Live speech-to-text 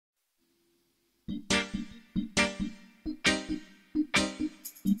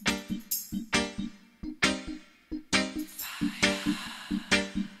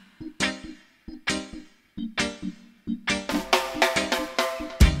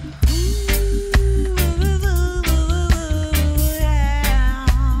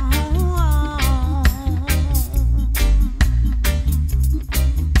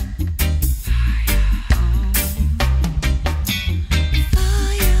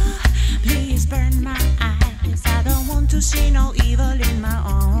burn my eyes. I don't want to see no evil in my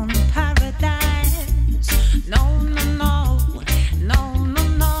own paradise. No, no, no, no, no,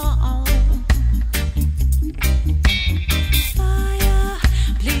 no. Fire,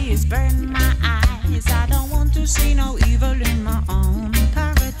 please burn my eyes. I don't want to see no evil in my own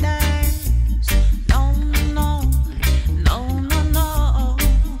paradise. No, no, no, no, no.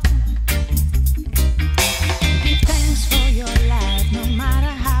 Give thanks for your life, no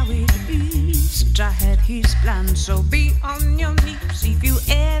matter how it is. Jah had his plan, so be on your knees if you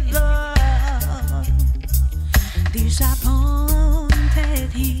ever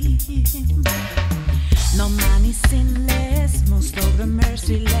disappointed him. No man is sinless, most of them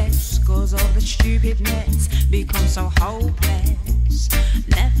merciless, cause all the stupidness becomes so hopeless.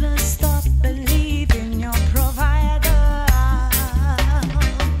 Never stop believing your provider.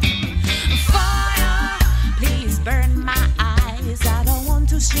 Fire, please burn my eyes. I don't want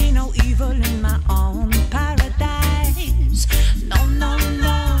to see no evil in my own paradise. No, no,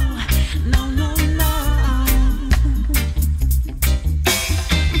 no, no, no, no.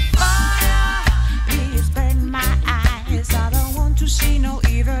 Fire, please burn my eyes. I don't want to see no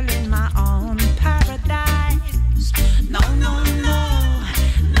evil in my own paradise. No, no, no,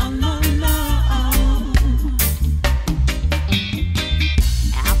 no, no, no.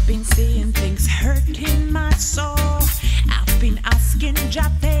 I've been seeing things hurting my soul. I've been asking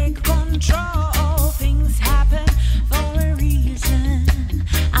Jah take control. Things happen for a reason.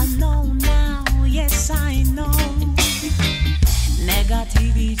 I know now, yes I know.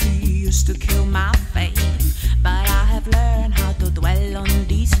 Negativity used to kill my faith.